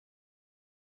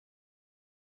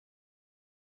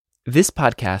This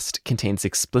podcast contains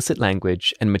explicit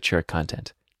language and mature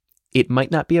content. It might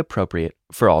not be appropriate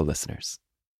for all listeners.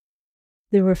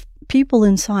 There were people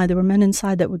inside, there were men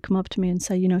inside that would come up to me and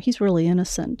say, he's really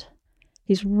innocent.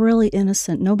 He's really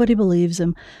innocent. Nobody believes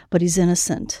him, but he's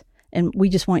innocent. And we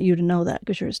just want you to know that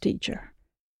because you're his teacher.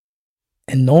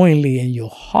 And knowingly in your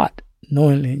heart,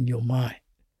 knowingly in your mind,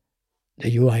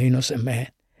 that you are an innocent man.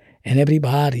 And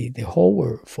everybody, the whole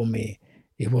world for me,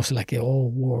 it was like the whole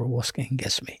world was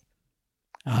against me.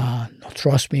 Not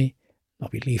trust me,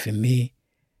 not believe in me.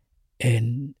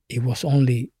 And it was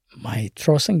only my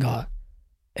trust in God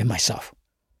and myself.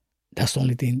 That's the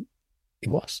only thing it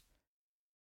was.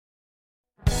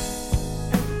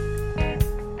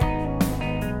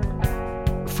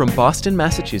 From Boston,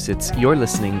 Massachusetts, you're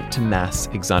listening to Mass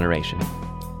Exoneration.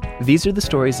 These are the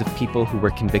stories of people who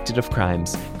were convicted of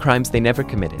crimes they never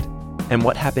committed, and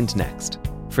what happened next,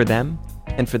 for them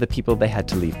and for the people they had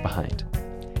to leave behind.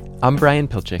 I'm Brian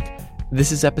Pilchik.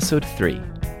 This is episode 3,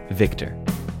 Victor,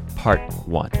 part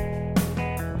 1.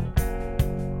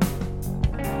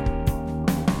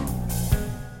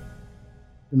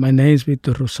 My name is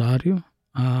Victor Rosario.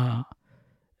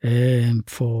 And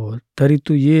for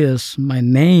 32 years, my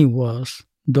name was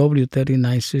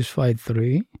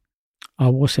W39653. I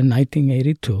was in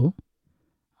 1982.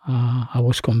 I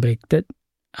was convicted,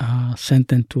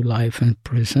 sentenced to life in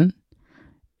prison,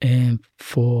 and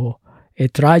for a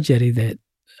tragedy that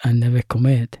I never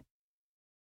committed.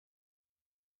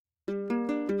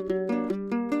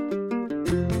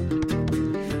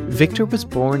 Victor was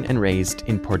born and raised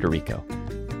in Puerto Rico.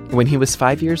 When he was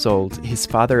 5 years old, his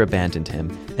father abandoned him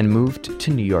and moved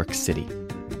to New York City.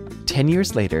 10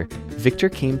 years later, Victor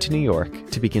came to New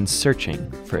York to begin searching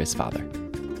for his father.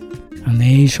 At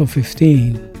the age of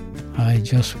 15, I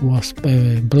just was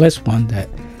blessed one that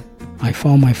I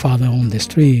found my father on the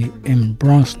street in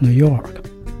Bronx, New York.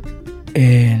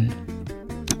 And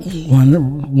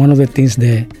one of the things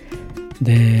that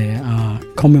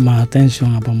caught my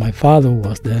attention about my father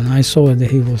was that I saw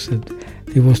that he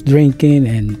was drinking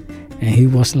and he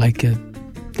was like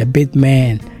the big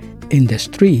man in the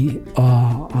street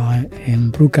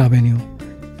in Brook Avenue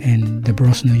in the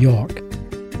Bronx, New York.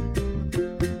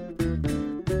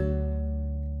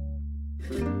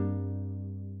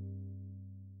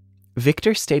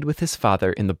 Victor stayed with his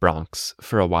father in the Bronx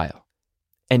for a while.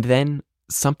 And then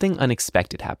something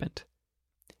unexpected happened.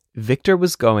 Victor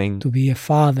was going to be a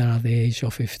father at the age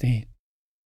of 15.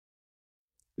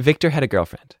 Victor had a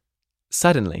girlfriend.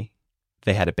 Suddenly,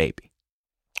 they had a baby.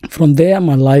 From there,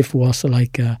 my life was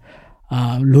like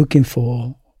looking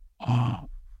for a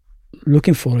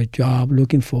job,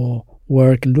 looking for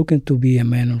work, looking to be a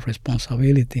man of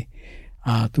responsibility,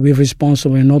 to be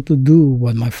responsible and not to do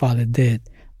what my father did.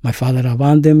 My father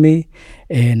abandoned me,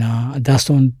 and that's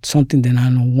something that I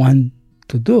don't want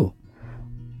to do.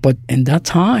 But in that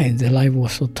time, the life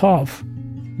was so tough,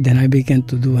 then I began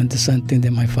to do the same thing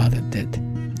that my father did.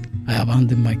 I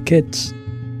abandoned my kids.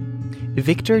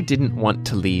 Victor didn't want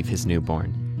to leave his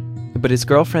newborn, but his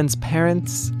girlfriend's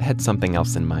parents had something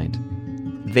else in mind.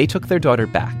 They took their daughter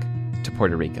back to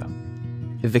Puerto Rico.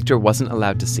 Victor wasn't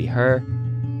allowed to see her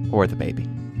or the baby.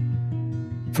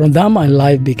 From that, my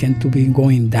life began to be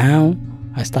going down.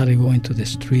 I started going to the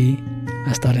street.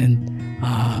 I started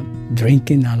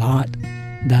drinking a lot.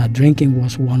 That drinking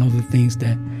was one of the things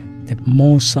that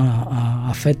most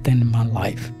affected my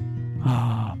life.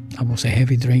 I was a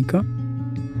heavy drinker,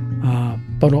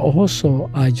 but also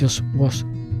I just was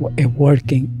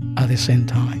working at the same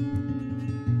time.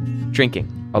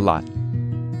 Drinking a lot,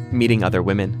 meeting other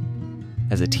women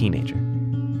as a teenager.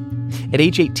 At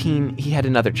age 18, he had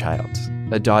another child,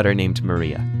 a daughter named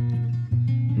Maria.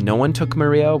 No one took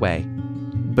Maria away,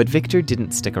 but Victor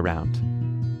didn't stick around.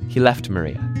 He left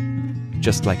Maria,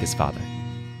 just like his father.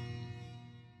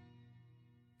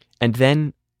 And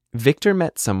then Victor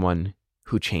met someone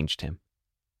who changed him.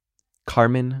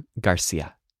 Carmen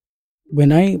Garcia.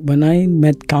 When I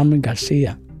met Carmen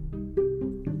Garcia,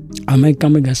 I met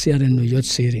Carmen Garcia in New York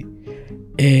City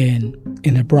and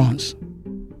in the Bronx.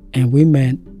 And we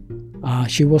met,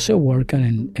 she was a worker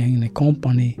in a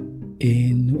company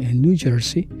in New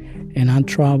Jersey, and I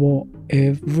travel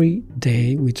every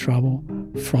day. We travel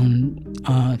from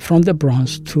the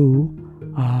Bronx to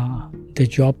the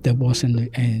job that was in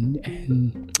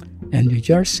New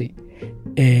Jersey,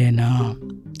 and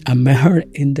I met her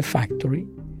in the factory,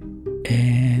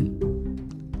 and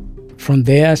from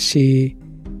there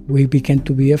we began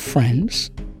to be friends,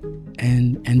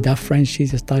 and that friendship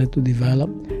started to develop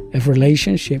a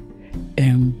relationship,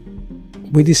 and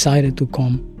we decided to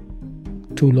come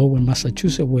to Lowell,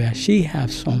 Massachusetts, where she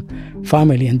has some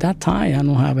family. And that time, I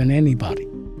don't have anybody.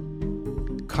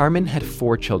 Carmen had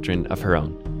 4 children of her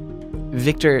own.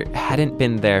 Victor hadn't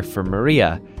been there for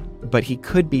Maria, but he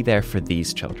could be there for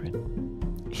these children.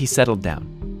 He settled down.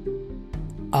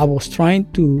 I was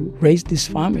trying to raise this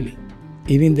family.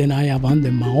 Even then I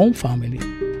abandoned my own family,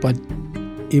 but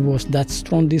it was that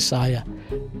strong desire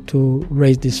to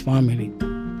raise this family.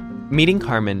 Meeting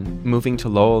Carmen, moving to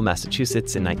Lowell,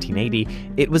 Massachusetts in 1980,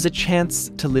 it was a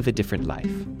chance to live a different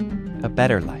life, a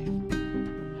better life.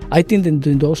 I think that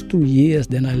in those 2 years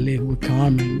that I lived with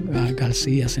Carmen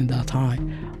Garcia in that time,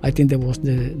 I think that was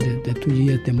the 2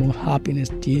 years, the most happiness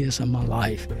years of my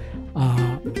life,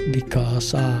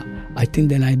 because I think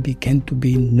that I began to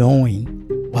be knowing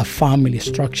what family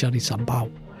structure is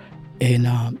about, and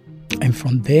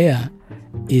from there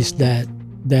is that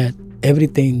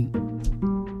everything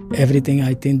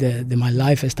I think that my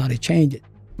life started changing.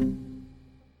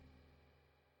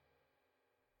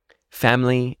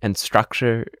 Family and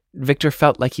structure, Victor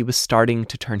felt like he was starting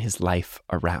to turn his life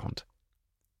around.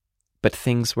 But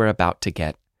things were about to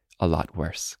get a lot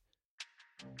worse.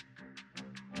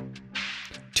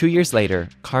 2 years later,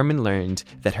 Carmen learned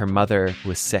that her mother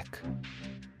was sick.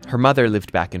 Her mother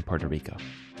lived back in Puerto Rico.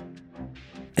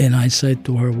 And I said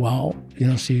to her, well,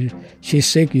 she's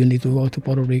sick, you need to go to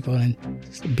Puerto Rico and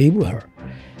be with her.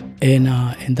 And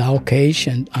in that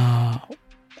occasion, I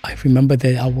remember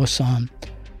that I was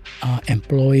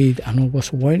employed and I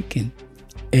was working.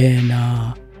 And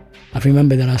I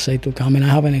remember that I said to Carmen, I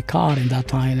have a car in that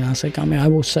time. And I said, Carmen, I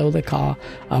will sell the car.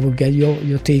 I will get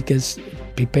your tickets,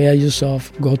 prepare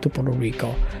yourself, go to Puerto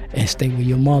Rico and stay with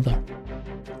your mother.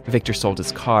 Victor sold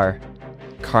his car.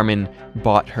 Carmen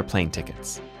bought her plane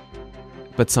tickets.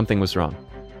 But something was wrong.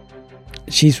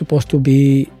 She's supposed to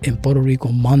be in Puerto Rico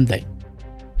Monday.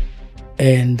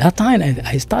 And that time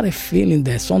I started feeling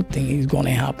that something is going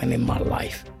to happen in my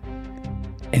life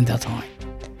in that time.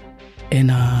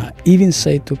 And I even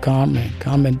said to Carmen,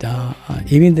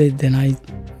 even then I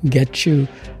get you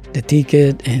the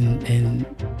ticket and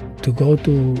to go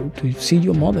to see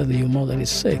your mother, that your mother is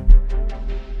sick.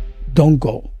 Don't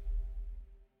go.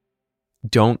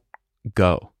 Don't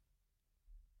go.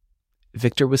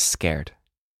 Victor was scared.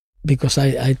 Because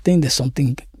I think there's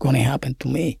something going to happen to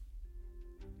me.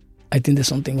 I think there's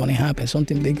something going to happen,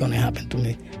 something big going to happen to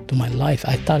me, to my life.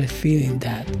 I started feeling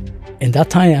that. And that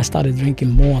time I started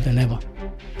drinking more than ever.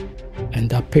 And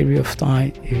that period of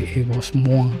time, it was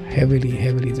more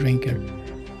heavily drinker.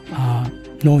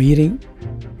 No eating,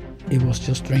 it was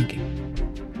just drinking.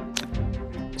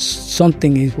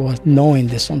 Something it was knowing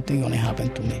that something going to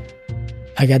happen to me.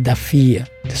 I got that fear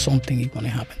that something is going to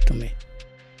happen to me.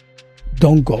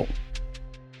 Don't go.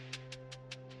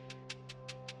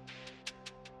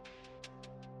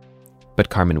 But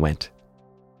Carmen went.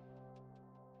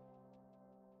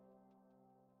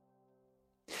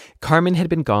 Carmen had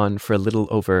been gone for a little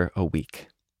over a week.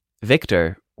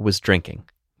 Victor was drinking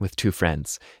with 2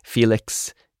 friends,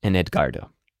 Felix and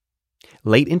Edgardo.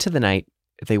 Late into the night,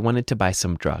 they wanted to buy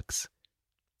some drugs.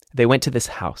 They went to this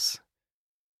house.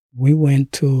 We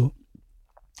went to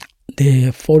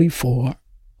the 44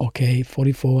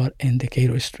 and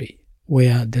Decatur Street,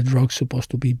 where the drugs supposed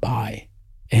to be buy.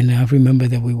 And I remember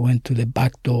that we went to the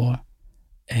back door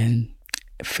and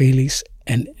Felix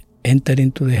and entered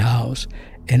into the house,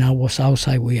 and I was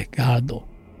outside with Edgardo.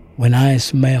 When I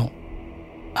smelled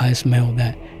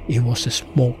that it was a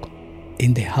smoke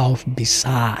in the house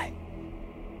beside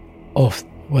of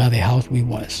where the house we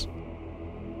was.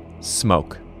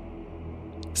 Smoke.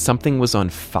 Something was on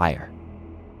fire.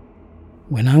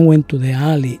 When I went to the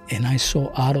alley and I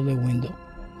saw out of the window,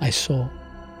 I saw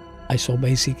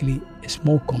basically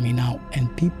smoke coming out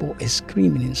and people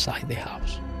screaming inside the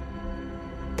house.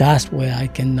 That's where I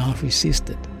cannot resist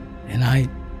it. And I,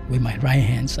 with my right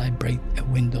hands, I break a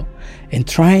window and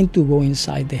trying to go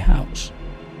inside the house.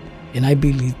 And I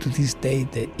believe to this day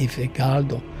that if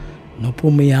Edgardo no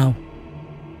pull me out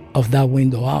of that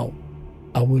window out,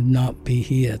 I would not be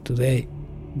here today,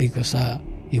 because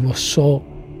it was so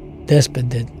desperate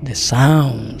that the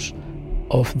sounds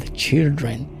of the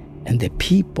children and the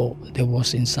people that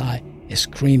was inside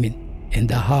screaming in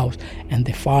the house, and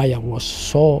the fire was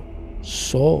so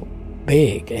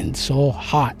big and so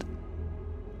hot.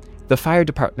 The fire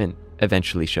department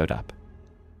eventually showed up.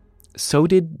 So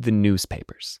did the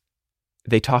newspapers.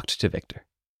 They talked to Victor.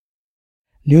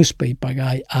 Newspaper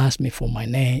guy asked me for my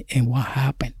name and what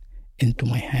happened into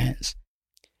my hands.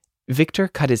 Victor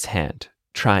cut his hand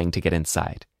trying to get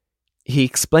inside. He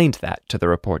explained that to the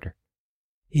reporter.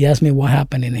 He asked me what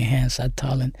happened in the hands. I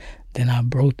told him, then I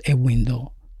broke a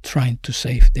window trying to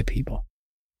save the people.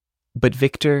 But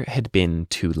Victor had been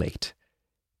too late.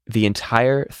 the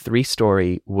entire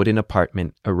 3-story wooden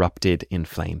apartment erupted in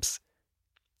flames.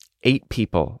 8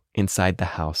 people inside the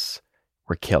house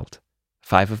were killed.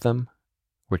 5 of them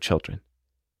were children.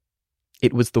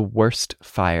 It was the worst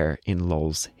fire in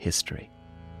Lowell's history.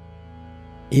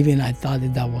 Even I thought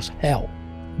that was hell,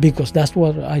 because that's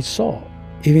what I saw.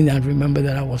 Even I remember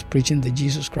that I was preaching that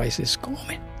Jesus Christ is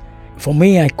coming. For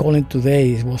me, I call it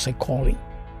today, it was a calling.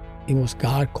 It was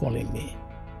God calling me.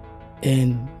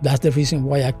 And that's the reason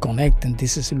why I connect, and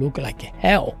this is look like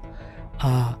hell.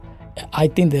 I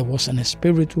think there was a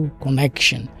spiritual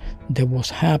connection that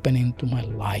was happening to my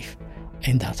life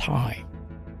in that time.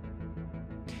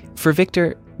 For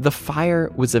Victor, the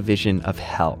fire was a vision of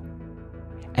hell,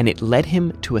 and it led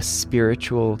him to a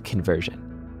spiritual conversion.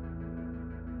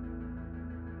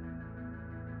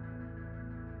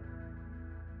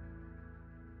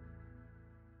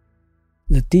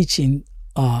 The teaching,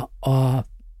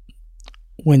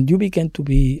 when you begin to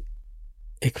be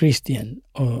a Christian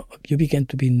or you begin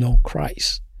to know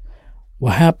Christ,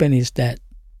 what happened is that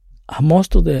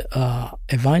most of the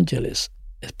evangelists,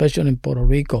 especially in Puerto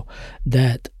Rico,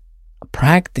 that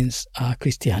practice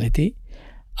Christianity,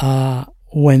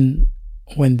 when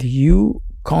you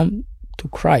come to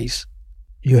Christ,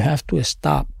 you have to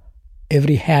stop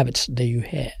every habit that you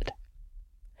had.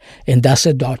 And that's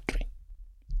a doctrine.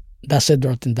 That's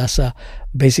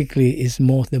basically is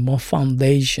the more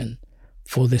foundation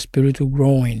for the spiritual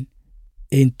growing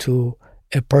into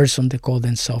a person that call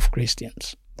themselves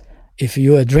Christians. If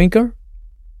you're a drinker,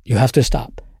 you have to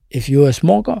stop. If you're a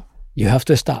smoker, you have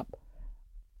to stop.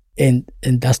 And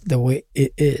that's the way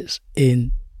it is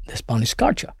in the Spanish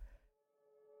culture.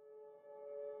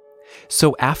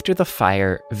 So after the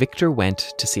fire, Victor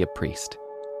went to see a priest.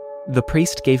 The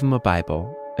priest gave him a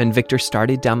Bible, and Victor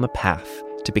started down the path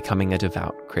to becoming a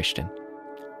devout Christian.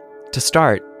 To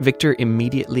start, Victor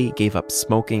immediately gave up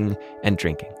smoking and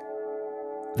drinking.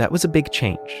 That was a big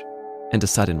change, and a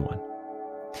sudden one.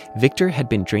 Victor had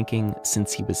been drinking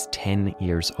since he was 10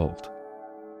 years old.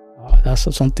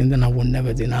 That's something that I would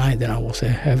never deny, that I was a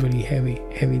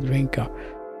heavy drinker.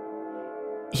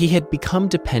 He had become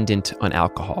dependent on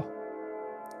alcohol.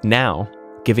 Now,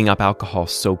 giving up alcohol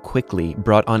so quickly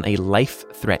brought on a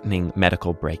life-threatening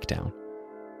medical breakdown.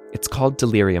 It's called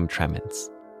delirium tremens,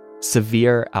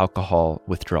 severe alcohol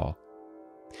withdrawal.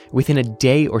 Within a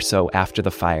day or so after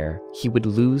the fire, he would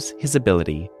lose his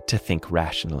ability to think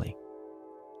rationally.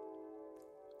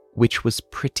 Which was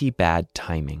pretty bad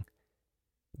timing,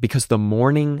 because the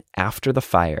morning after the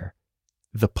fire,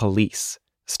 the police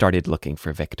started looking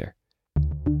for Victor.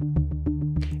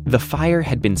 The fire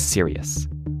had been serious,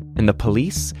 and the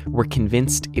police were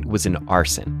convinced it was an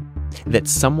arson, that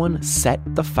someone set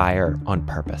the fire on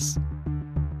purpose.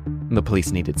 The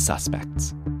police needed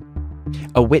suspects.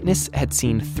 A witness had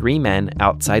seen 3 men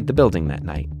outside the building that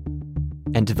night,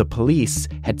 and the police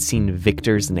had seen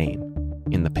Victor's name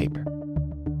in the paper.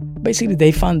 Basically,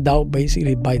 they found out by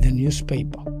the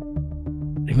newspaper.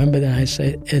 Remember that I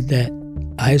said that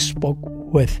I spoke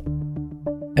with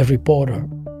a reporter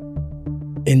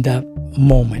in that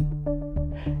moment.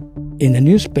 In the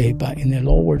newspaper, in the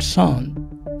Lower Sun,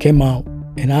 came out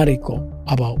an article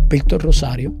about Victor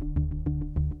Rosario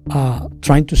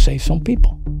trying to save some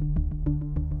people.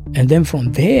 And then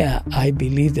from there, I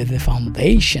believe that the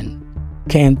foundation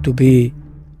came to be,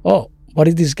 what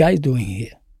is this guy doing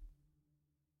here?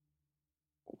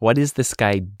 What is this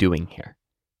guy doing here?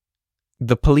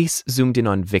 The police zoomed in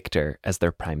on Victor as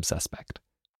their prime suspect.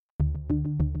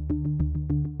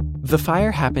 The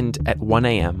fire happened at 1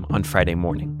 a.m. on Friday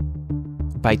morning.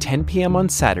 By 10 p.m. on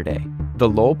Saturday, the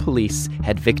Lowell police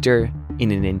had Victor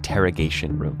in an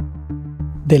interrogation room.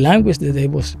 The language that they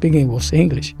were speaking was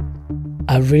English.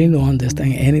 I really don't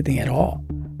understand anything at all.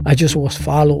 I just was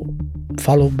follow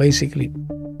basically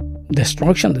the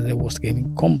instruction that they was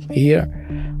giving. Come here.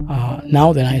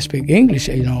 Now that I speak English,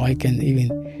 I can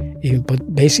even,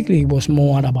 but basically it was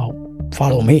more about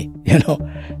follow me,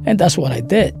 and that's what I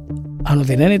did. I don't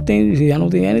think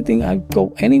anything, I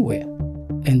go anywhere.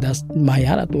 And that's my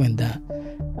attitude in that.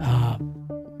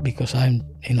 Because I'm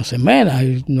innocent man,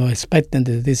 I'm not expecting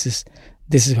that this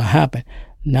is what happened.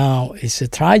 Now it's a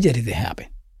tragedy that happened.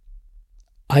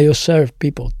 I observe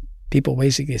people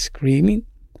basically screaming.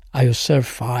 I observe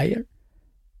fire.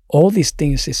 All these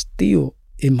things is still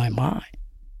in my mind.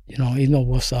 It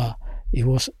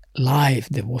was life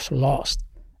that was lost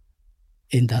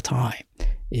in that time.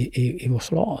 It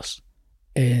was lost,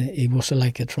 and it was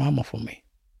like a trauma for me.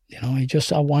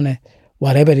 I wanted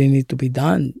whatever it needed to be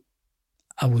done,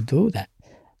 I would do that,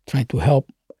 try to help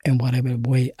in whatever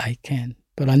way I can.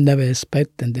 But I never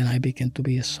expected, and then I began to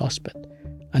be a suspect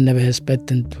I never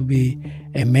expected to be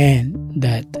a man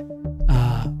that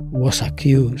was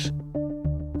accused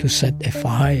to set a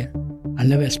fire. I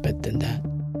never expected that.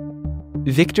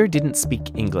 Victor didn't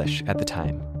speak English at the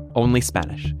time, only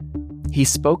Spanish. He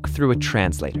spoke through a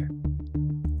translator.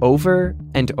 Over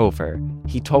and over,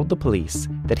 he told the police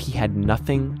that he had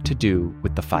nothing to do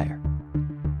with the fire.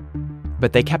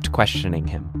 But they kept questioning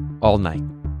him all night,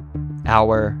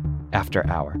 hour after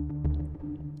hour.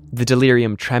 The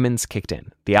delirium tremens kicked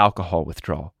in, the alcohol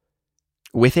withdrawal.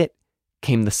 With it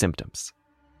came the symptoms: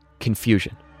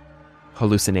 confusion,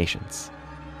 hallucinations,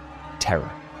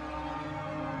 terror.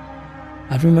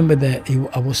 I remember that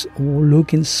I was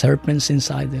looking serpents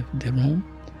inside the room,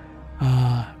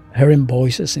 hearing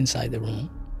voices inside the room,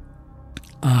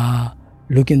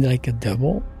 looking like a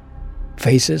devil,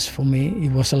 faces for me.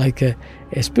 It was like a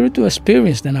spiritual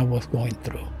experience that I was going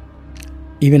through.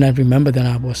 Even I remember that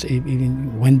I was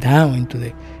even went down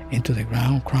into the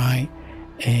ground crying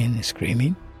and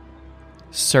screaming.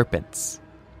 Serpents.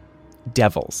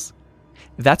 Devils.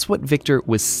 That's what Victor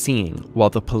was seeing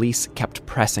while the police kept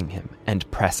pressing him and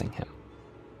pressing him.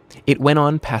 It went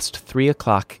on past 3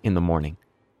 o'clock in the morning.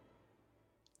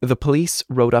 The police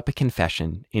wrote up a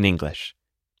confession in English.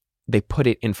 They put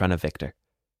it in front of Victor.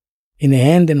 In the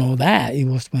end and all that, it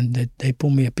was when they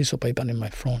put me a piece of paper in my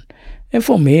front. And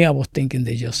for me, I was thinking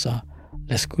they just,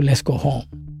 let's go home.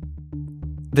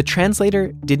 The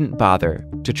translator didn't bother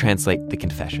to translate the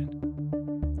confession.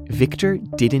 Victor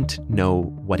didn't know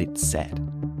what it said.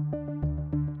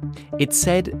 It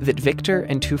said that Victor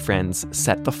and 2 friends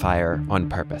set the fire on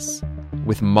purpose,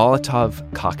 with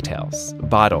Molotov cocktails,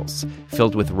 bottles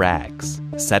filled with rags,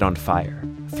 set on fire,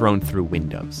 thrown through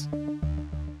windows.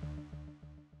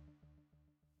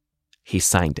 He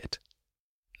signed it.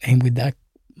 And with that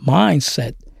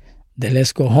mindset that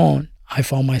let's go home, I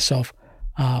found myself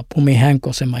put my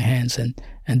handcuffs in my hands and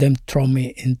then throw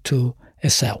me into a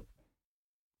cell.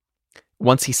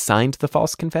 Once he signed the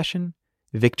false confession,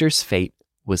 Victor's fate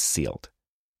was sealed.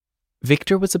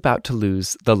 Victor was about to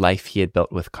lose the life he had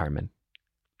built with Carmen,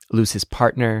 lose his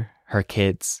partner, her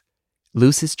kids,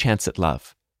 lose his chance at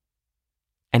love.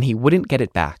 And he wouldn't get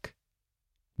it back.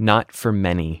 Not for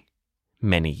many,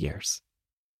 many years.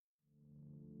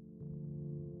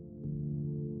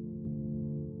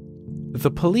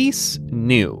 The police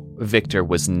knew Victor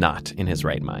was not in his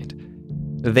right mind.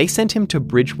 They sent him to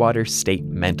Bridgewater State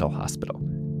Mental Hospital.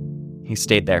 He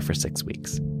stayed there for 6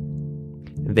 weeks.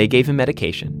 They gave him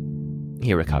medication.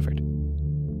 He recovered.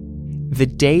 The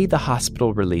day the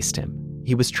hospital released him,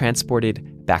 he was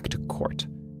transported back to court.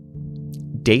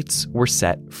 Dates were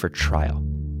set for trial.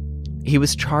 He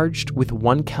was charged with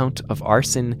 1 count of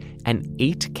arson and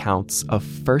 8 counts of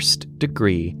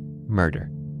first-degree murder.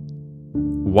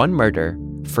 1 murder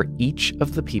for each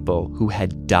of the people who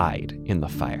had died in the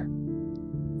fire.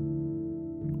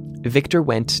 Victor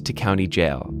went to county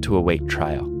jail to await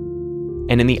trial.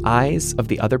 And in the eyes of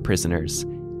the other prisoners,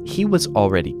 he was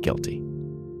already guilty.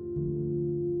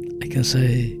 I can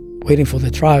say waiting for the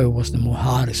trial was the most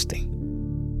hardest thing.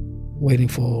 Waiting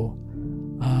for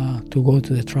to go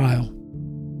to the trial.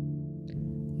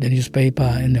 The newspaper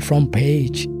in the front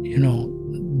page,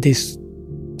 this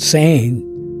saying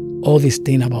all this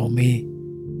thing about me,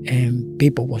 and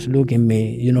people was looking at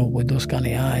me, with those kind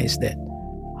of eyes that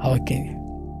how can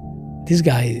this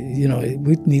guy,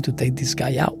 we need to take this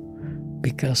guy out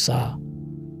because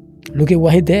look at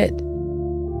what he did.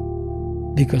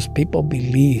 Because people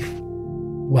believe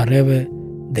whatever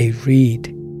they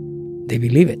read, they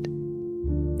believe it.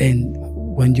 And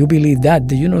when you believe that,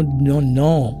 you don't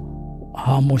know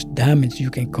how much damage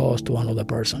you can cause to another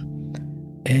person.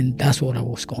 And that's what I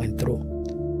was going through.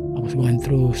 I was going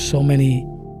through so many,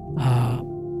 I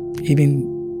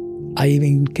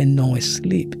even cannot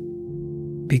sleep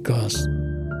because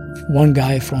one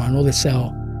guy from another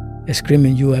cell is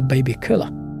screaming, "You a baby killer."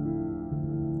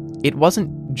 It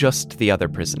wasn't just the other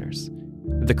prisoners.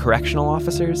 The correctional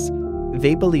officers,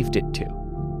 they believed it too.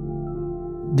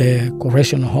 The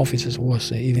correctional officers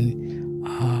was even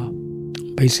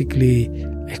basically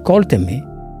escorting me.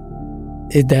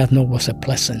 That was a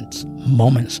pleasant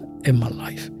moment in my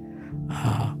life.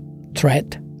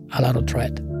 Threat, a lot of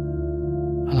threat.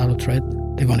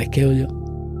 They're gonna kill you.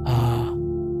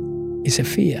 It's a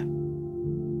fear.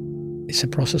 It's a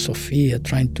process of fear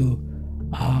trying to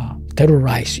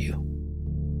terrorize you.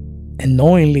 And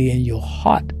knowingly in your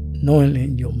heart, knowingly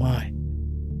in your mind,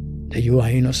 that you are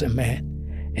an innocent man.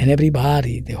 And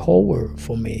everybody, the whole world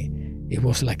for me, it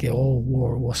was like the whole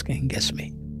world was against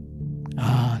me.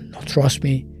 No trust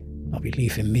me, no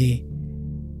believe in me.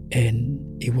 And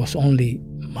it was only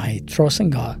my trust in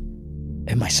God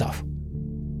and myself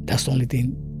That's the only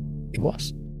thing it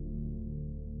was.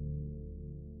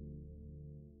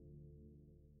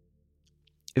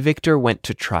 Victor went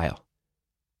to trial.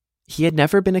 He had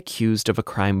never been accused of a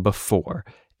crime before.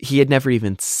 He had never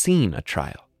even seen a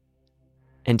trial.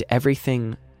 And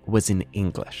everything was in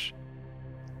English.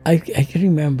 I can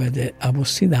remember that I would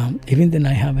sit down, even then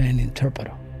I have an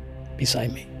interpreter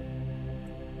beside me.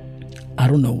 I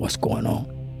don't know what's going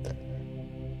on.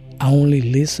 I only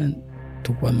listen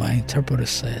to what my interpreter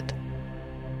said.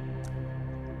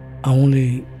 I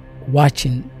only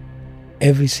watching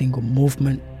every single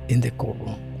movement in the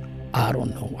courtroom. I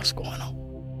don't know what's going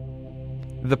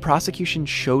on. The prosecution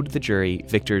showed the jury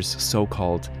Victor's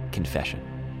so-called confession.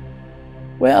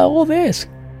 Well, all this,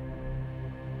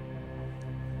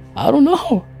 I don't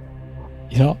know,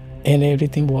 and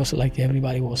everything was like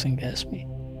everybody was against me.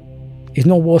 It's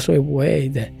not was a way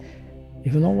that,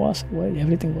 if no was a way,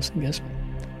 everything was against me.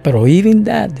 But even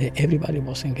that everybody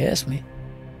was against me,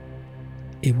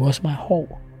 it was my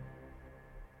hope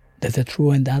that the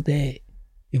truth in that day,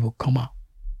 it would come out.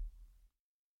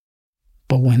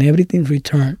 But when everything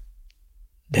returned,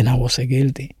 then I was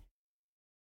guilty.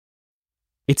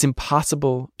 It's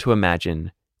impossible to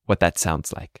imagine what that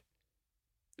sounds like.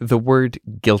 The word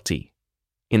guilty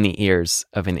in the ears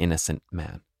of an innocent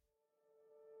man.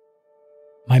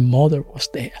 My mother was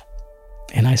there,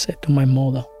 and I said to my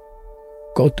mother,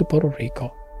 go to Puerto Rico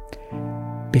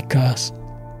because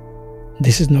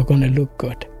this is not going to look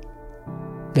good.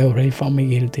 They already found me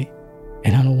guilty,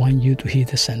 and I don't want you to hear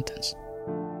the sentence.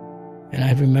 And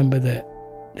I remember that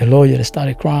the lawyer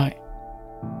started crying,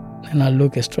 and I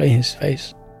looked straight in his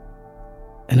face,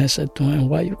 and I said to him,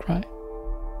 why are you crying?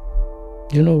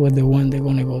 You know what, the one they're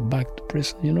going to go back to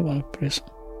prison. You're not going to prison.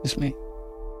 It's me.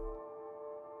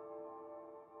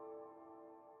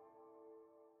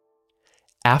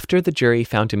 After the jury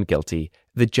found him guilty,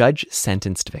 the judge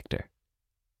sentenced Victor.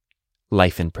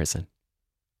 Life in prison.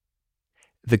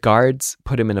 The guards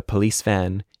put him in a police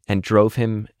van and drove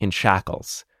him in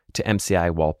shackles to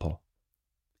MCI Walpole.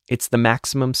 It's the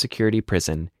maximum security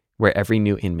prison where every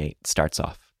new inmate starts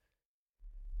off.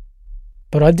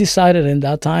 But I decided in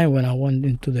that time when I went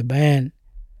into the van,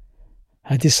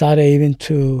 I decided even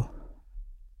to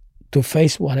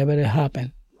face whatever had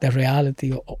happened, the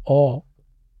reality of all.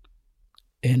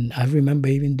 And I remember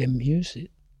even the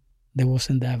music that was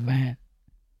in that van.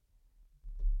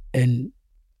 And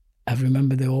I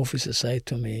remember the officer said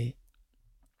to me,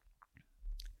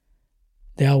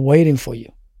 they are waiting for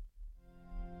you.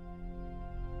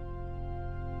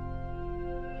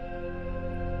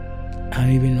 I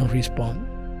didn't even respond.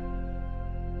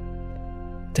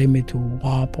 Take me to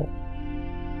Walpole.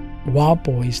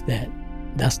 Walpole is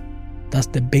that's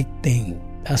the big thing.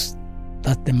 That's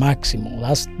the maximum.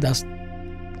 That's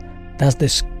the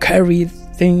scary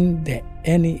thing that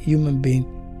any human being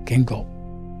can go.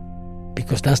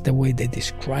 Because that's the way they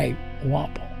describe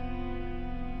Walpole.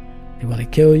 They're going to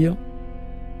kill you.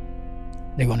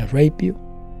 They're going to rape you.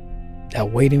 They're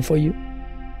waiting for you.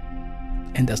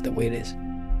 And that's the way it is.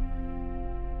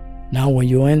 Now when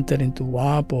you enter into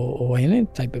Walpole or any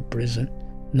type of prison,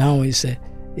 now it's a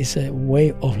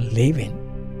way of living.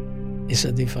 It's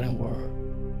a different world.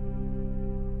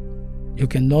 You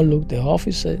cannot look the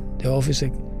officer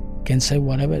can say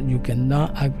whatever, you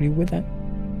cannot agree with that.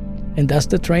 And that's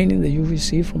the training that you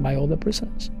receive from my other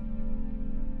prisoners.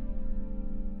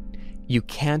 You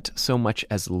can't so much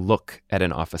as look at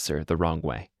an officer the wrong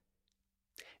way.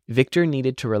 Victor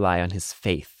needed to rely on his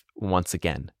faith once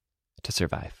again to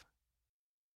survive.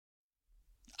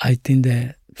 I think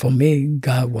that for me,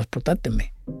 God was protecting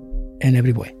me in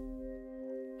every way.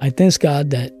 I thank God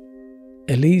that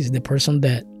at least the person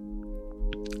that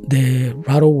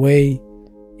right away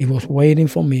he was waiting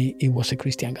for me, he was a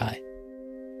Christian guy.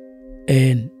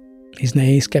 And his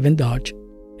name is Kevin Dodge.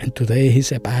 And today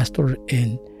he's a pastor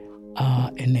in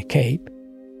the Cape.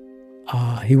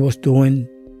 He was doing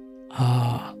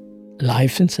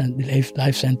life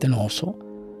sentence also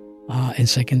in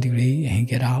second degree, and he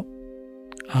get out.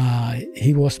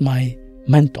 He was my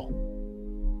mentor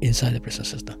inside the prison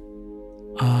system.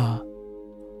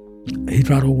 He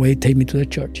right away take me to the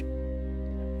church.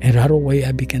 And right away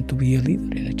I began to be a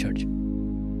leader in the church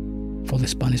for the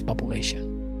Spanish population.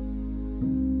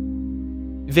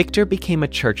 Victor became a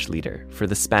church leader for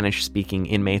the Spanish-speaking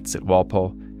inmates at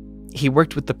Walpole. He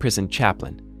worked with the prison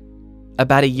chaplain.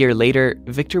 About a year later,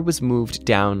 Victor was moved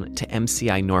down to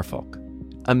MCI Norfolk,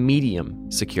 a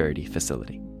medium security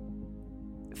facility.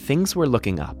 Things were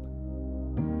looking up.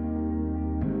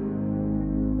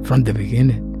 From the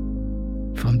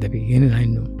beginning I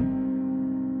knew.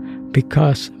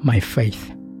 Because my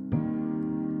faith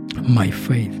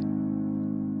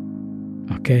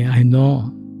Okay, I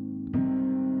know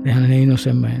that I'm an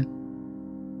innocent man.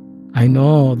 I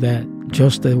know that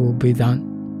justice will be done.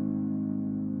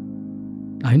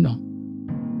 I know.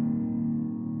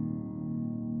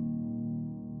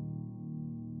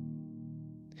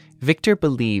 Victor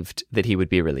believed that he would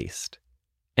be released,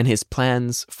 and his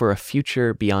plans for a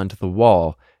future beyond the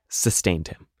wall sustained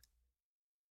him.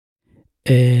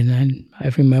 And I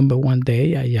remember one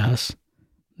day I asked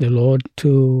the Lord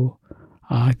to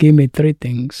give me 3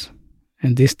 things.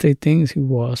 And these 3 things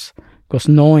was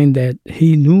knowing that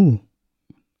He knew,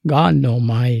 God knew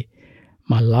my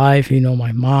life, He knew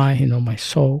my mind, He knew my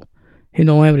soul, He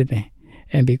knew everything.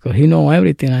 And because He knew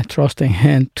everything, I trust in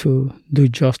Him to do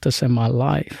justice in my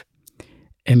life.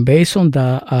 And based on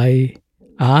that, I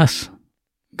asked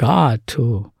God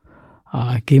to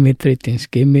give me 3 things.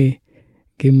 Give me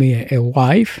a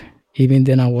wife, even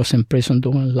then I was in prison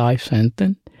doing life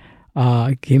sentence.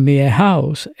 Give me a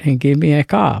house and give me a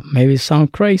car. Maybe it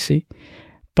sounds crazy,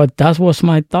 but that was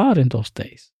my thought in those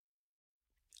days.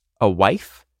 A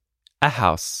wife, a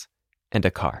house, and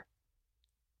a car.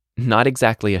 Not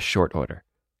exactly a short order.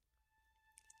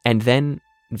 And then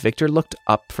Victor looked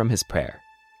up from his prayer,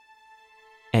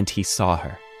 and he saw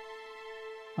her.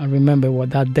 I remember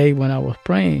that day when I was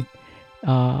praying,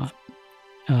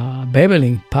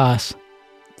 Beverly passed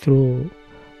through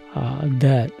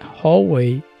that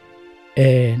hallway,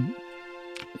 and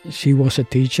she was a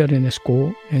teacher in a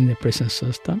school in the prison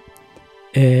system.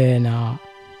 And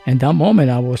in that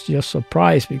moment, I was just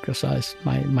surprised because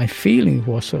my feeling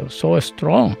was so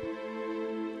strong.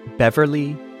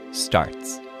 Beverly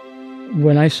starts.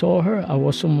 When I saw her, I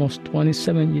was almost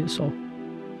 27 years old.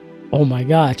 Oh my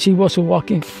God, she was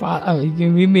walking fast. It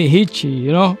gave me hitchy,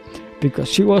 because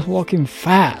she was walking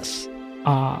fast.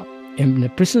 In the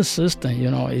prison system,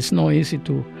 it's not easy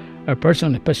to a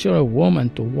person, especially a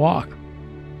woman, to walk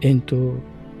into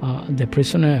the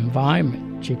prisoner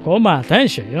environment. She called my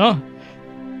attention,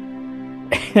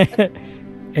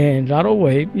 and right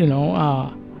away, it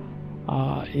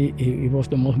was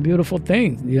the most beautiful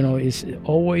thing. It's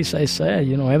always, I said,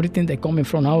 everything that coming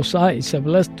from outside is a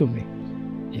blessing to me.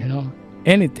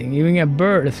 Anything, even a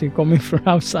bird, if it coming from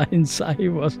outside, inside, it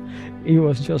was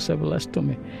just a blessing to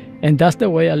me. And that's the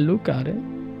way I look at it.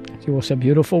 She was a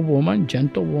beautiful woman,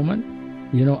 gentle woman,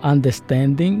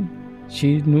 understanding.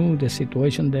 She knew the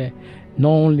situation that not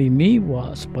only me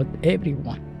was, but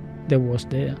everyone that was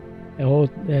there. All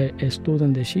the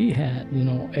student that she had,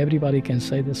 everybody can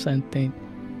say the same thing.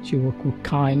 She worked with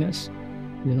kindness,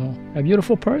 a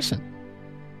beautiful person.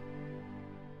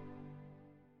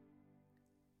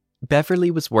 Beverly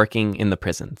was working in the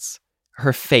prisons.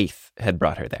 Her faith had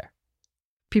brought her there.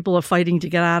 People are fighting to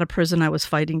get out of prison. I was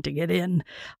fighting to get in.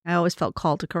 I always felt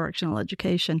called to correctional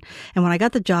education. And when I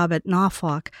got the job at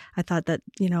Norfolk, I thought that,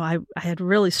 I had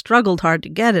really struggled hard to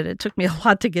get it. It took me a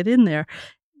lot to get in there.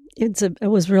 It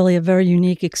was really a very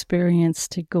unique experience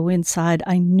to go inside.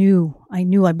 I knew I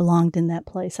belonged in that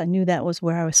place. I knew that was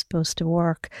where I was supposed to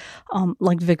work.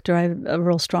 Like Victor, I have a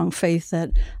real strong faith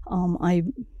that I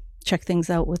check things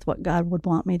out with what God would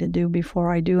want me to do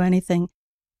before I do anything.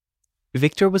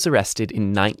 Victor was arrested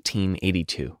in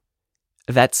 1982.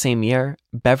 That same year,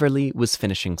 Beverly was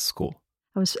finishing school.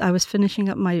 I was finishing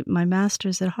up my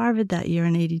master's at Harvard that year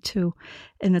in 82.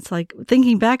 And it's like,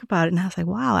 thinking back about it, and I was like,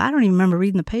 wow, I don't even remember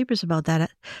reading the papers about that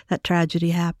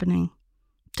tragedy happening.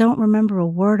 Don't remember a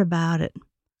word about it.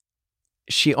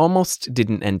 She almost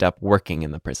didn't end up working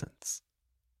in the prisons.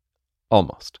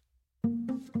 Almost.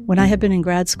 When I had been in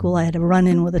grad school, I had a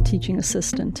run-in with a teaching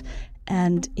assistant,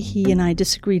 and he and I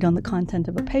disagreed on the content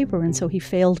of a paper, and so he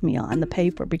failed me on the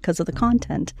paper because of the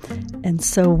content. And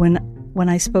so when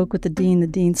I spoke with the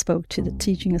dean spoke to the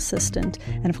teaching assistant,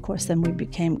 and of course then we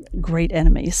became great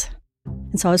enemies.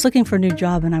 And so I was looking for a new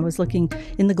job, and I was looking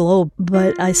in the Globe,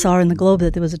 but I saw in the Globe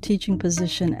that there was a teaching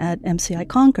position at MCI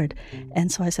Concord.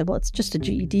 And so I said, well, it's just a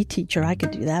GED teacher. I could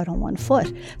do that on one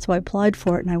foot. So I applied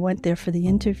for it, and I went there for the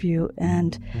interview,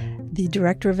 and the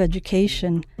director of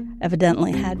education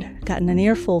evidently had gotten an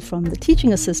earful from the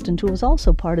teaching assistant, who was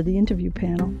also part of the interview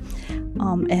panel.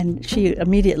 And she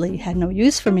immediately had no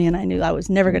use for me, and I knew I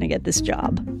was never going to get this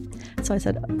job. So I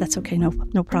said, that's okay,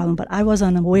 no problem. But I was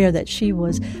unaware that she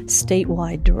was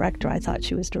statewide director. I thought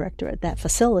she was director at that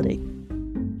facility.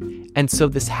 And so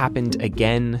this happened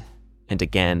again and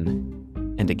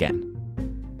again and again.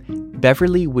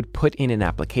 Beverly would put in an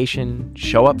application,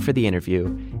 show up for the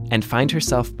interview, and find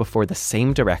herself before the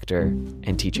same director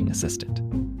and teaching assistant.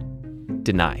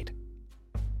 Denied.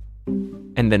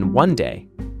 And then one day,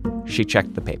 she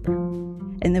checked the paper.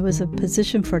 and there was a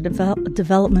position for a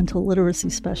developmental literacy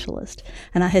specialist.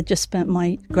 And I had just spent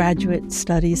my graduate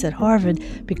studies at Harvard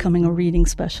becoming a reading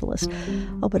specialist.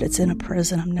 Oh, but it's in a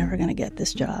prison. I'm never going to get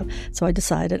this job. So I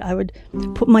decided I would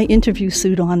put my interview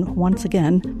suit on once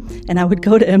again, and I would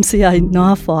go to MCI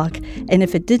Norfolk. And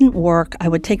if it didn't work, I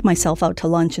would take myself out to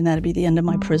lunch, and that'd be the end of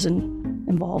my prison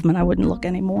involvement. I wouldn't look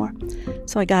anymore.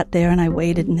 So I got there and I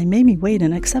waited, and they made me wait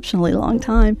an exceptionally long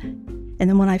time. And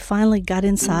then when I finally got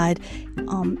inside,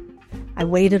 I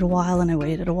waited a while, and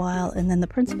then the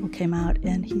principal came out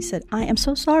and he said, I am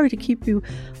so sorry to keep you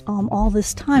all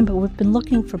this time, but we've been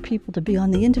looking for people to be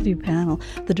on the interview panel.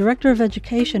 The director of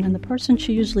education and the person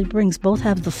she usually brings both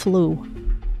have the flu.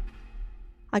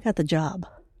 I got the job.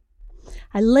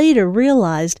 I later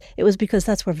realized it was because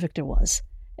that's where Victor was,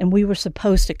 and we were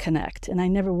supposed to connect, and I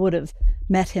never would have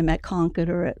met him at Concord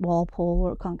or at Walpole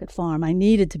or Concord Farm. I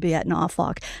needed to be at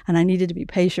Norfolk, and I needed to be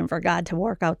patient for God to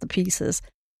work out the pieces.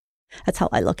 That's how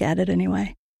I look at it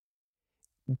anyway.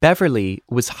 Beverly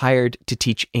was hired to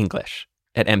teach English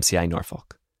at MCI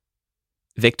Norfolk.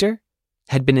 Victor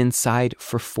had been inside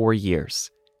for 4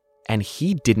 years, and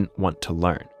he didn't want to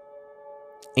learn.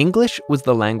 English was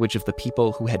the language of the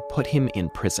people who had put him in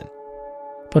prison.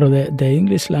 But the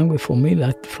English language for me,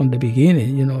 like from the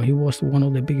beginning, he was one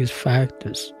of the biggest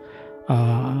factors.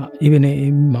 Even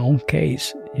in my own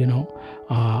case,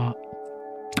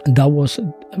 that was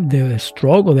the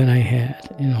struggle that I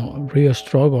had, real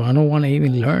struggle. I don't want to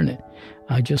even learn it.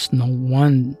 I just don't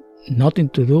want nothing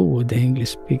to do with the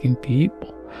English-speaking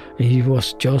people. It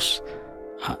was just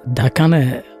that kind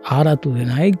of attitude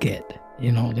that I get,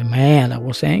 the man, I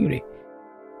was angry.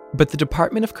 But the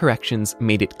Department of Corrections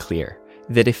made it clear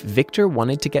that if Victor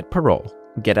wanted to get parole,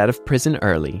 get out of prison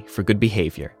early for good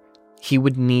behavior, he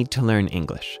would need to learn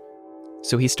English.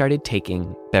 So he started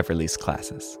taking Beverly's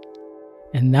classes.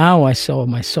 And now I saw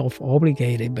myself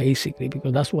obligated, basically,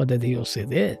 because that's what the DOC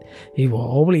did. He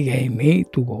will obligate me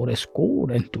to go to school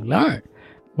and to learn.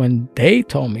 When they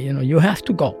told me, you have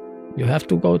to go. You have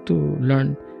to go to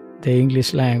learn the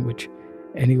English language.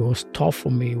 And it was tough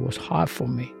for me. It was hard for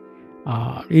me.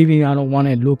 Even I don't want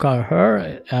to look at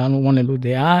her. I don't want to look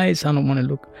the eyes. I don't want to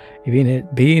look, even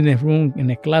be in a room,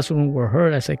 in a classroom with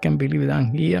her. I said, I can't believe it,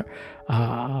 I'm here.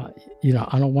 I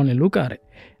don't want to look at it.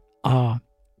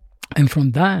 And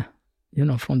from that,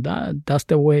 that's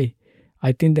the way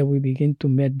I think that we begin to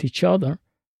meet each other.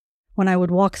 When I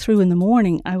would walk through in the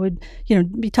morning, I would,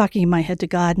 be talking in my head to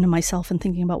God and to myself and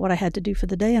thinking about what I had to do for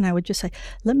the day. And I would just say,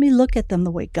 let me look at them the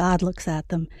way God looks at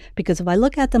them. Because if I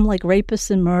look at them like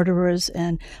rapists and murderers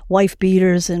and wife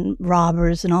beaters and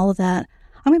robbers and all of that,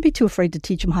 I'm going to be too afraid to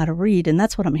teach them how to read. And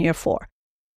that's what I'm here for.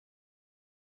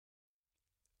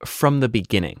 From the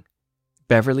beginning,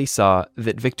 Beverly saw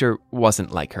that Victor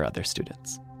wasn't like her other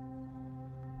students.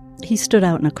 He stood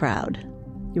out in a crowd.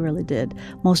 He really did.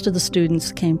 Most of the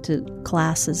students came to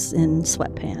classes in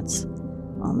sweatpants.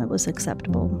 It was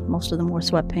acceptable. Most of them wore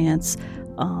sweatpants,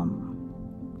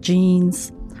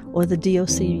 jeans, or the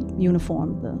DOC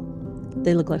uniform.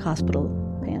 They look like hospital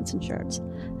pants and shirts.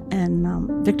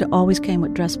 And Victor always came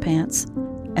with dress pants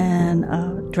and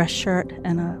a dress shirt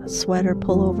and a sweater,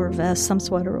 pullover vest, some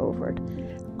sweater over it.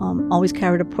 Always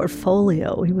carried a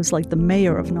portfolio. He was like the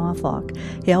mayor of Norfolk.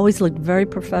 He always looked very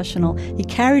professional. He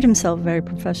carried himself very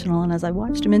professional, and as I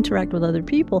watched him interact with other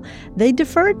people, they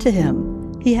deferred to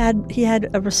him. He had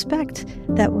a respect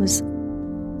that was,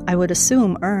 I would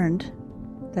assume, earned,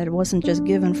 that it wasn't just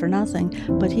given for nothing,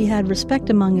 but he had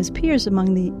respect among his peers,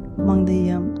 among the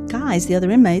guys, the other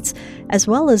inmates, as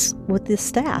well as with the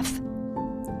staff.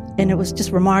 And it was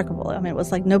just remarkable. I mean, it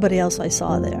was like nobody else I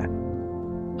saw there.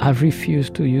 I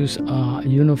refused to use a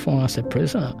uniform as a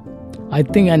prisoner. I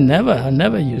think I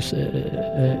never used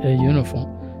a uniform.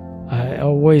 I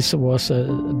always was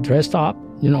dressed up.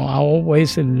 I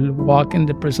always walk in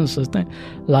the prison system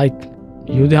like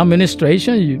you, the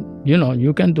administration.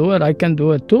 You can do it. I can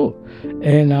do it too.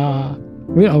 And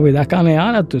with that kind of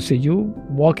attitude, see you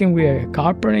walking with a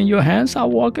carpet in your hands.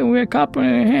 I'm walking with a carpet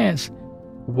in your hands.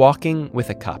 Walking with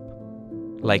a cup,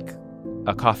 like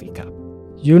a coffee cup.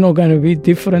 You're not going to be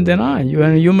different than I. You're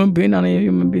a human being, and I'm a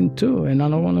human being too. And I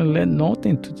don't want to let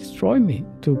nothing to destroy me,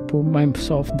 to put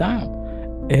myself down.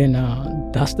 And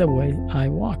that's the way I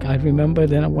walk. I remember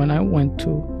that when I went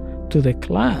to the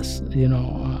class,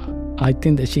 I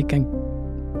think that she can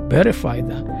verify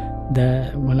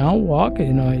that when I walk,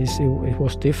 it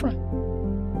was different.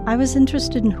 I was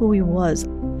interested in who he was.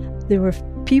 There were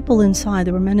people inside,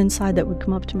 there were men inside that would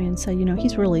come up to me and say,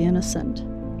 he's really innocent.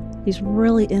 He's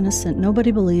really innocent.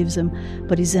 Nobody believes him,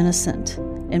 but he's innocent.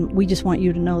 And we just want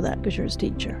you to know that because you're his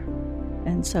teacher.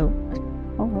 And so,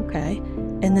 oh, okay.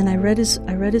 And then I read his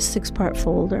 6-part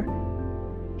folder.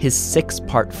 His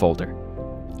 6-part folder.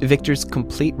 Victor's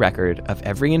complete record of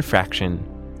every infraction,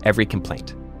 every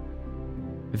complaint.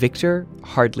 Victor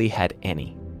hardly had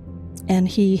any. And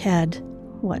he had,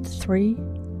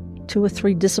 2 or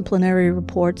 3 disciplinary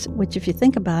reports, which if you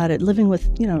think about it, living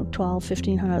with, 12,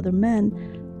 1,500 other men,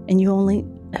 and you only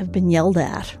have been yelled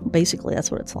at, basically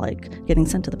that's what it's like, getting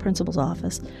sent to the principal's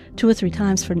office, 2 or 3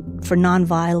 times for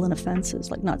nonviolent offenses,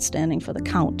 like not standing for the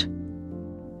count.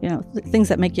 Things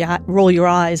that make you roll your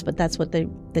eyes, but that's what they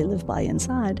live by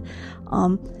inside.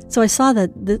 So I saw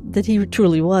that he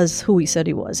truly was who he said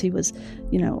he was. He was,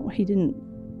 he didn't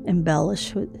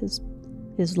embellish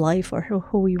his life or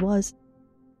who he was.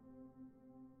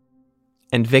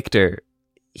 And Victor,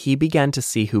 he began to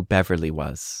see who Beverly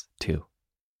was, too.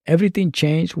 Everything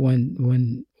changed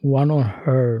when one of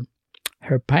her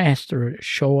pastor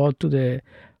showed up to the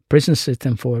prison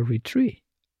system for a retreat.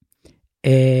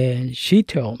 And she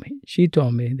told me,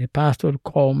 the pastor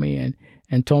called me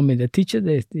and told me, the teacher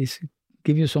is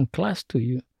give you some class to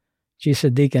you. She's a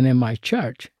deacon in my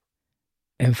church.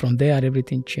 And from there,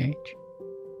 everything changed.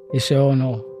 He said, oh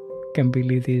no, can't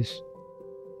believe this.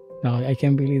 No, I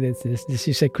can't believe this. This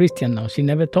is a Christian now. She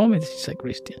never told me this is a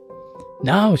Christian.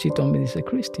 Now she told me this is a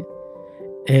Christian.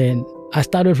 And I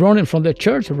started running from the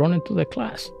church, running to the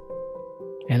class.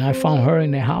 And I found her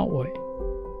in the hallway.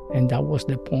 And that was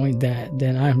the point that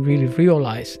then I really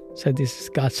realized, said this is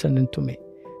God sending to me,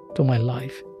 to my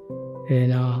life.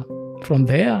 And from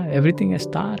there, everything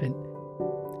started.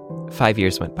 5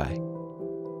 years went by.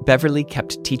 Beverly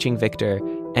kept teaching Victor,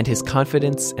 and his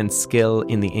confidence and skill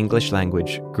in the English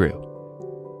language grew.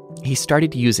 He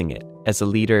started using it as a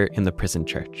leader in the prison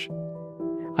church.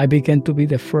 I began to be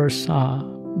the first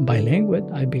bilingual,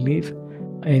 I believe,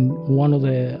 in one of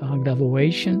the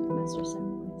graduation.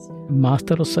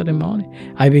 Master of ceremony.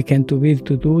 I began to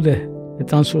do the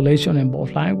translation in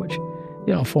both languages.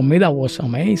 For me that was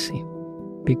amazing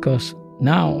because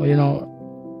now, I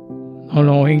don't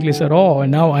know English at all,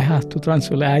 and now I have to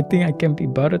translate. I think I can be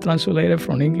better translated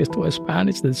from English to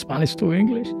Spanish than Spanish to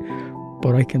English,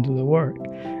 but I can do the work.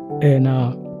 And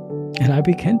I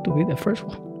began to be the first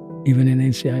one, even in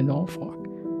NCI Norfolk.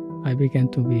 I began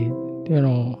to be,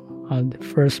 the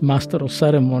first master of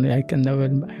ceremony. I can never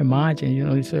imagine,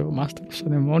 you say, master of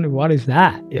ceremony, what is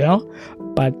that,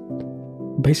 But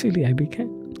basically I became.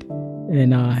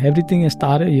 And everything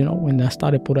started, when I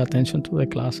started put attention to the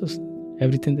classes,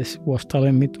 everything that was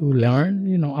telling me to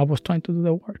learn, I was trying to do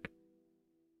the work.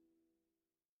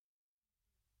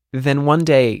 Then one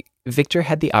day, Victor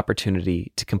had the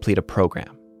opportunity to complete a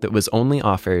program that was only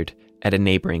offered at a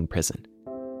neighboring prison.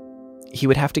 He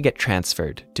would have to get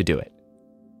transferred to do it.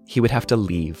 He would have to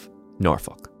leave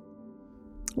Norfolk.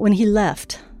 When he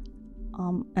left,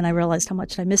 and I realized how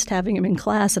much I missed having him in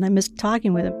class, and I missed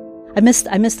talking with him. I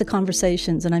missed the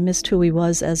conversations, and I missed who he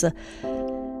was as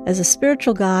a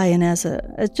spiritual guy, and as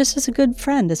a good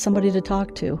friend, as somebody to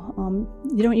talk to.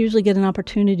 You don't usually get an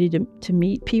opportunity to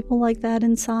meet people like that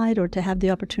inside, or to have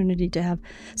the opportunity to have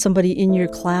somebody in your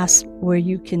class where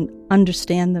you can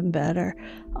understand them better.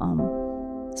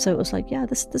 So it was like, yeah,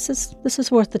 this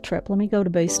is worth the trip. Let me go to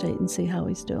Bay State and see how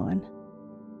he's doing.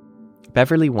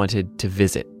 Beverly wanted to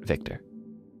visit Victor.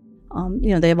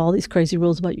 They have all these crazy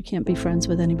rules about you can't be friends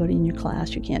with anybody in your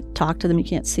class. You can't talk to them. You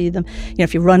can't see them.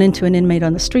 If you run into an inmate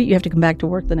on the street, you have to come back to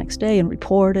work the next day and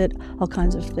report it. All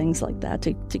kinds of things like that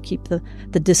to keep the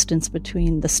distance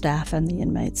between the staff and the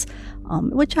inmates,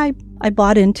 which I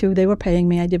bought into. They were paying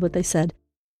me. I did what they said.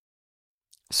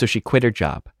 So she quit her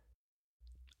job,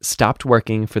 stopped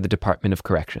working for the Department of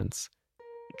Corrections,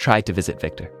 tried to visit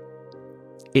Victor.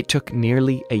 It took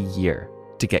nearly a year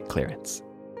to get clearance.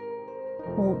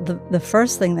 Well, the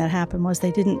first thing that happened was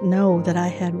they didn't know that I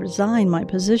had resigned my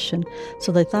position,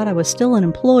 so they thought I was still an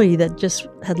employee that just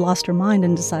had lost her mind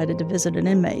and decided to visit an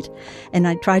inmate. And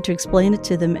I tried to explain it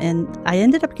to them, and I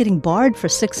ended up getting barred for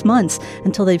 6 months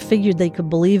until they figured they could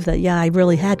believe that, yeah, I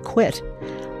really had quit.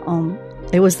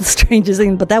 It was the strangest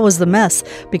thing, but that was the mess,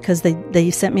 because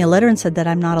they sent me a letter and said that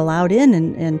I'm not allowed in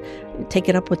and take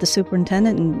it up with the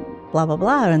superintendent and blah, blah,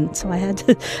 blah. And so I had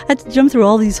to jump through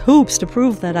all these hoops to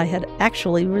prove that I had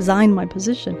actually resigned my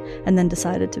position and then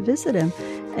decided to visit him.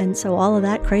 And so all of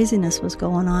that craziness was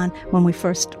going on when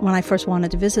I first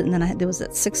wanted to visit, and then there was that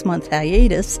 6-month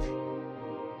hiatus.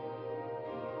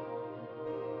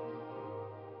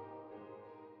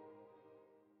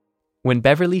 When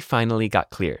Beverly finally got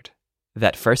cleared,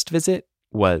 that first visit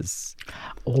was...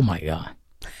 Oh, my God.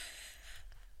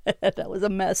 That was a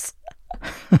mess.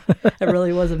 It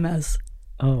really was a mess.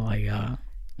 Oh, my God.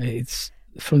 It's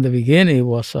from the beginning, it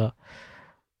was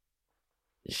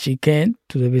she came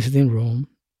to the visiting room,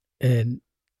 and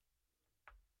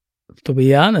to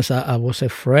be honest, I was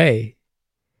afraid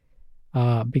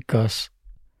because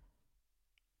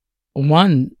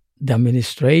the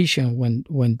administration,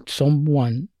 when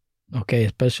someone, okay,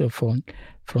 especially from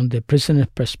the prisoner's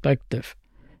perspective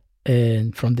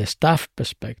and from the staff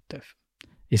perspective,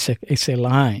 it's a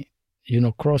line,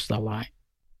 cross the line,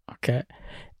 okay?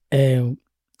 And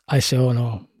I said, oh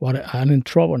no, I'm in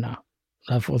trouble now.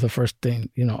 That was the first thing,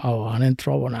 I'm in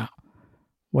trouble now.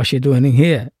 What's she doing in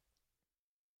here?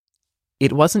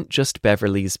 It wasn't just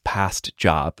Beverly's past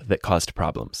job that caused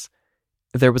problems.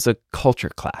 There was a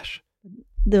culture clash.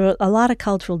 There are a lot of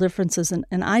cultural differences,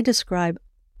 and I describe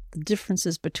the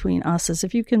differences between us as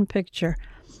if you can picture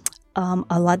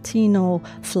a Latino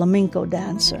flamenco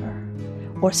dancer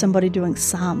or somebody doing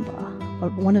samba or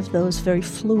one of those very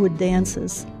fluid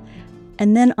dances.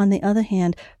 And then on the other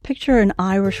hand, picture an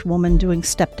Irish woman doing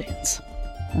step dance,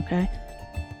 okay?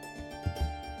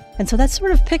 And so that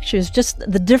sort of pictures just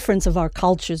the difference of our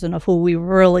cultures and of who we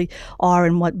really are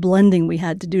and what blending we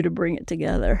had to do to bring it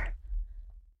together.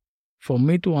 For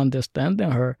me to understand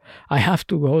her, I have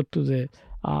to go to the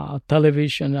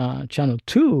television channel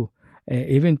 2,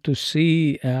 even to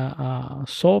see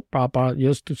soap opera,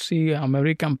 just to see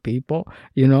American people,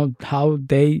 how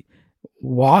they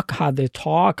walk, how they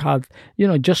talk,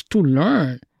 just to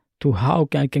learn to how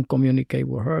I can communicate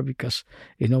with her, because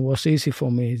what's easy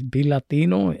for me is be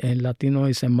Latino, and Latino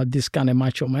is this kind of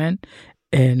macho man,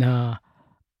 and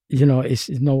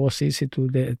it's not what's easy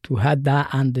to have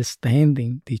that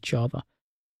understanding each other.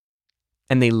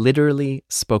 And they literally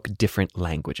spoke different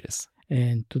languages.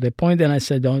 And to the point that I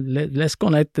said, let's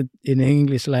connect it in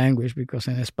English language, because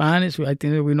in Spanish, I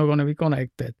think we're not going to be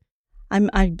connected.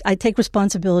 I take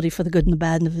responsibility for the good and the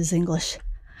bad of his English.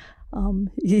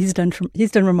 He's done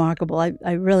remarkable.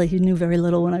 He knew very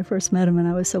little when I first met him, and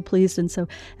I was so pleased. And so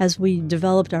as we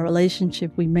developed our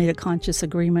relationship, we made a conscious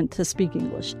agreement to speak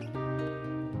English.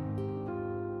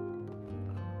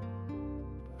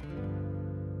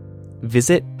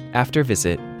 Visit after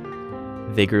visit,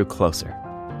 they grew closer.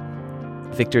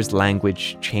 Victor's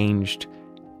language changed,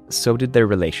 so did their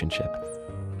relationship.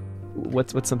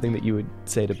 What's something that you would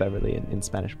say to Beverly in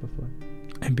Spanish before?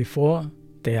 And before,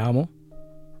 te amo.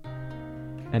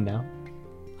 And now?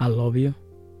 I love you.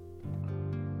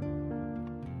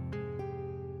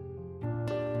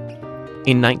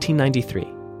 In 1993,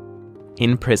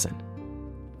 in prison,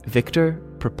 Victor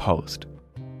proposed.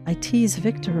 I tease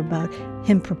Victor about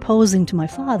him proposing to my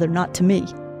father, not to me.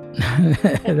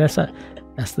 That's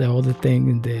the other thing.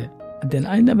 And then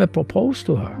I never proposed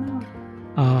to her. No.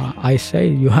 I say,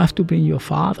 you have to bring your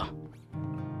father.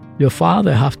 Your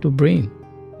father you have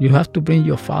to bring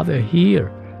your father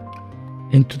here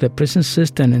into the prison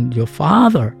system, and your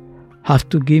father has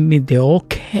to give me the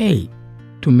okay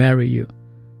to marry you.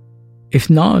 If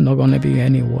not going to be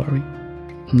any worry.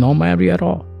 No marry at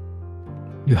all.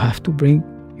 You have to bring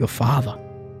your father.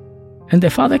 And the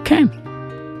father came.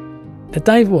 The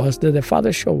time was that the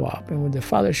father showed up, and when the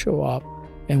father showed up,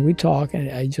 and we talked,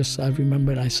 and I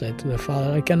remember I said to the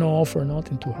father, I cannot offer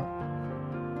nothing to her.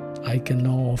 I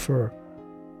cannot offer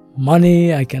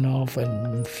money, I cannot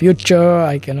offer future,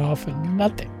 I cannot offer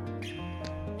nothing.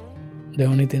 The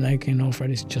only thing I can offer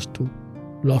is just to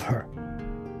love her.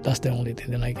 That's the only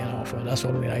thing that I can offer. That's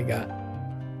all that I got.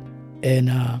 And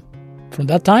from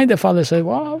that time, the father said,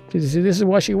 well, this is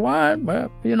what she wants,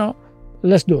 but,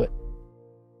 let's do it.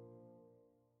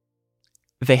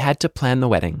 They had to plan the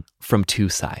wedding from two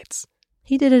sides.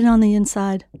 He did it on the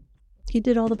inside. He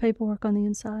did all the paperwork on the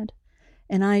inside.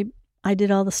 And I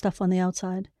did all the stuff on the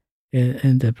outside.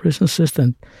 In the prison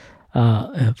system,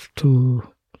 to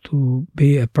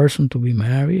be a person to be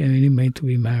married, an inmate to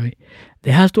be married, they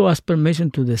have to ask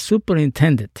permission to the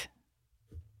superintendent.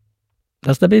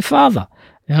 That's the big father,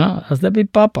 that's the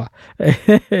big papa.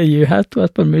 You have to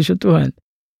ask permission to him.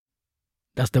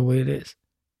 That's the way it is.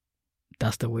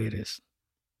 That's the way it is.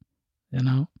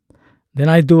 Then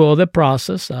I do all the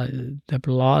process, the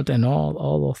blood and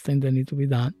all those things that need to be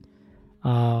done.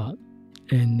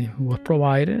 And it was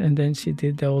provided, and then she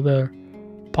did the other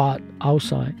part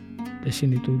outside that she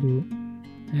need to do.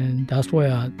 And that's where,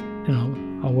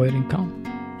 our wedding come.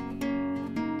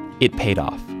 It paid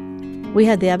off. We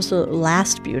had the absolute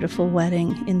last beautiful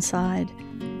wedding inside.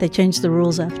 They changed the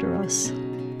rules after us.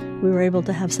 We were able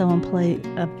to have someone play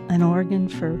an organ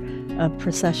for a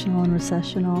processional and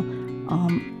recessional.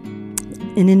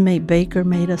 An inmate baker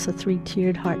made us a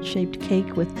 3-tiered heart-shaped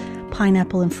cake with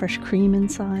pineapple and fresh cream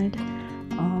inside.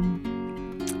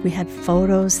 We had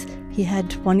photos He had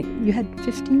 20, you had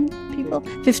 15 people?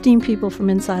 15 people from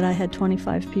inside. I had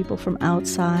 25 people from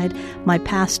outside. My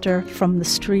pastor from the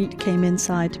street came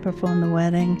inside to perform the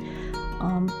wedding.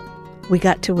 We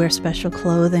got to wear special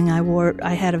clothing.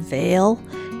 I had a veil.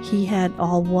 He had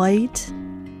all white.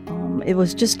 It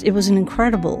was an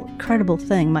incredible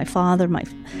thing. My father,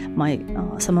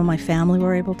 some of my family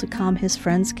were able to come. His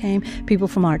friends came. People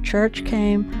from our church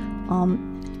came.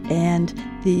 And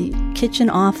the kitchen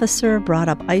officer brought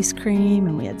up ice cream,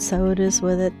 and we had sodas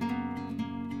with it.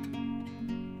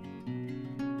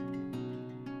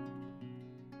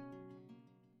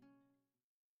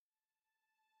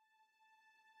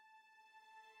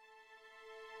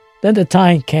 Then the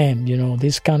time came,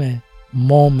 these kind of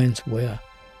moments where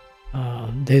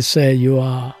they say you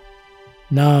are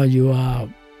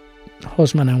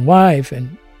husband and wife,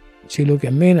 and she look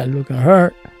at me and I look at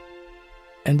her.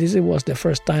 And this was the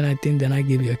first time I think that I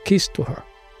give you a kiss to her.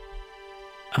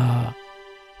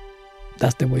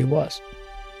 That's the way it was.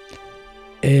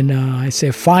 And I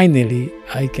said, finally,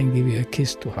 I can give you a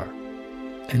kiss to her.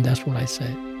 And that's what I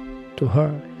said to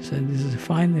her. I said, this is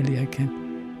finally I can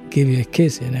give you a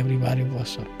kiss. And everybody was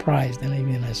surprised. And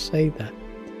even I say that.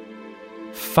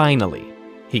 Finally,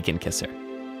 he can kiss her.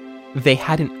 They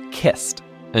hadn't kissed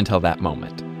until that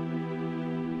moment.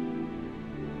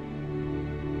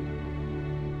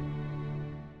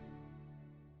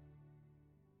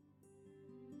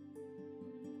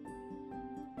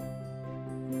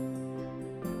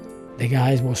 The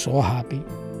guys were so happy,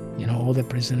 all the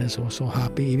prisoners were so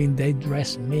happy. Even they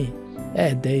dressed me.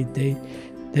 Yeah, they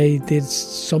did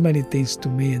so many things to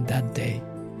me in that day.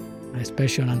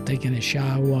 Especially I'm taking a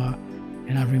shower,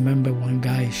 and I remember one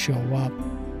guy show up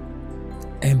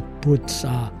and put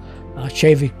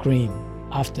shaving cream.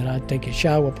 After I take a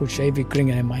shower, put shaving cream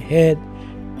in my head,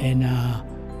 and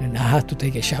I had to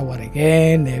take a shower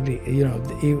again.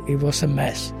 It was a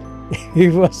mess.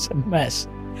 It was a mess.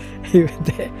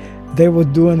 They were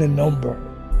doing a number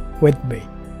with me.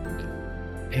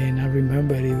 And I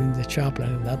remember even the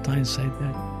chaplain at that time said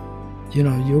that,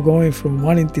 you're going from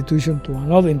one institution to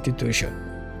another institution,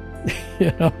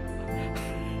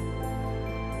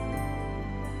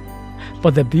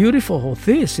 But the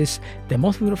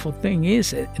most beautiful thing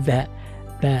is that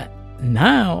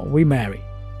now we marry.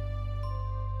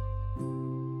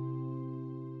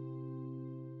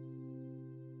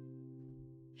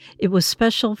 It was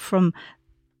special from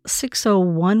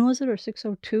 601, was it, or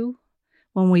 602,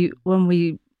 when we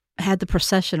had the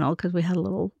processional, because we had a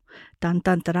little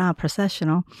dan-dan-da-da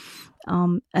processional,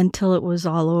 until it was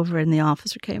all over, and the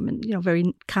officer came and,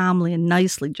 very calmly and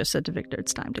nicely just said to Victor,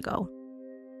 it's time to go.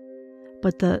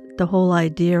 But the whole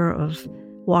idea of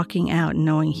walking out and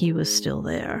knowing he was still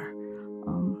there.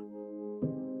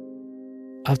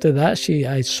 After that,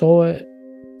 I saw it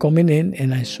coming in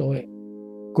and I saw it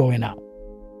going out.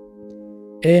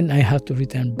 And I had to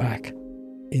return back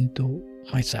into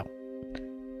myself.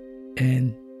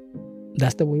 And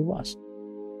that's the way it was.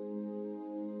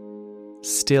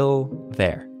 Still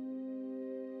there.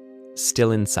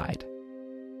 Still inside.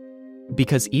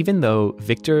 Because even though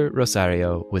Victor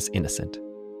Rosario was innocent,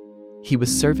 he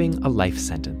was serving a life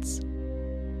sentence.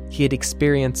 He had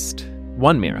experienced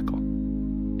one miracle.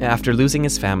 After losing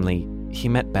his family, he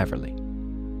met Beverly.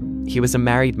 He was a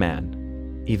married man,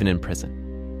 even in prison.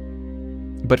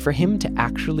 But for him to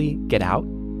actually get out,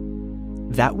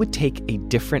 that would take a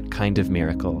different kind of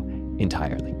miracle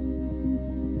entirely.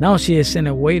 Now she is in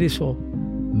a waiting for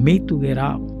me to get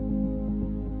out.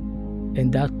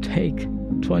 And that take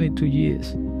 22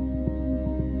 years.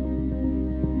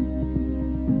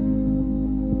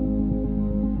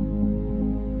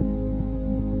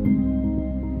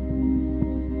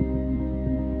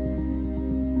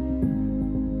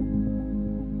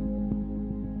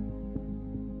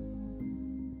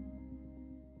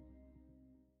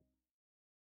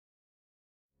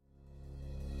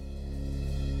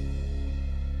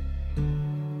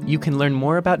 You can learn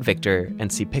more about Victor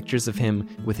and see pictures of him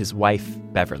with his wife,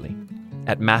 Beverly,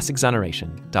 at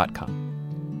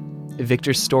massexoneration.com.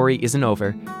 Victor's story isn't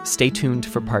over. Stay tuned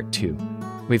for part 2.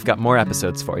 We've got more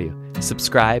episodes for you.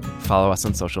 Subscribe, follow us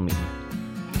on social media.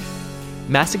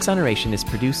 Mass Exoneration is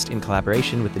produced in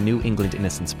collaboration with the New England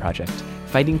Innocence Project,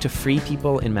 fighting to free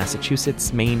people in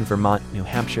Massachusetts, Maine, Vermont, New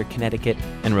Hampshire, Connecticut,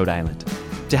 and Rhode Island.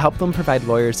 To help them provide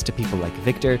lawyers to people like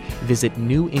Victor, visit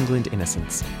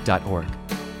newenglandinnocence.org.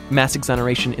 Mass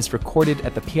Exoneration is recorded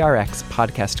at the PRX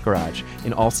Podcast Garage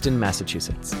in Allston,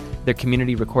 Massachusetts. Their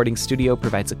community recording studio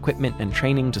provides equipment and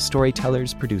training to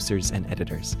storytellers, producers, and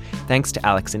editors. Thanks to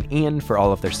Alex and Ian for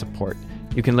all of their support.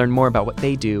 You can learn more about what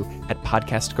they do at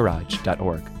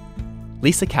podcastgarage.org.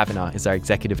 Lisa Kavanaugh is our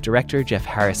executive director. Jeff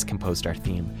Harris composed our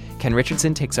theme. Ken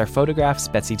Richardson takes our photographs.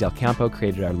 Betsy Del Campo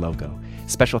created our logo.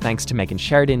 Special thanks to Megan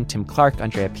Sheridan, Tim Clark,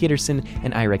 Andrea Peterson,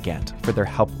 and Ira Gant for their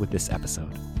help with this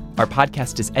episode. Our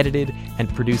podcast is edited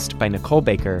and produced by Nicole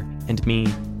Baker and me,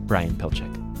 Brian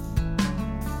Pilchick.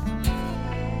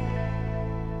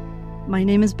 My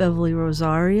name is Beverly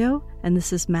Rosario, and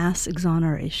this is Mass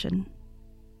Exoneration.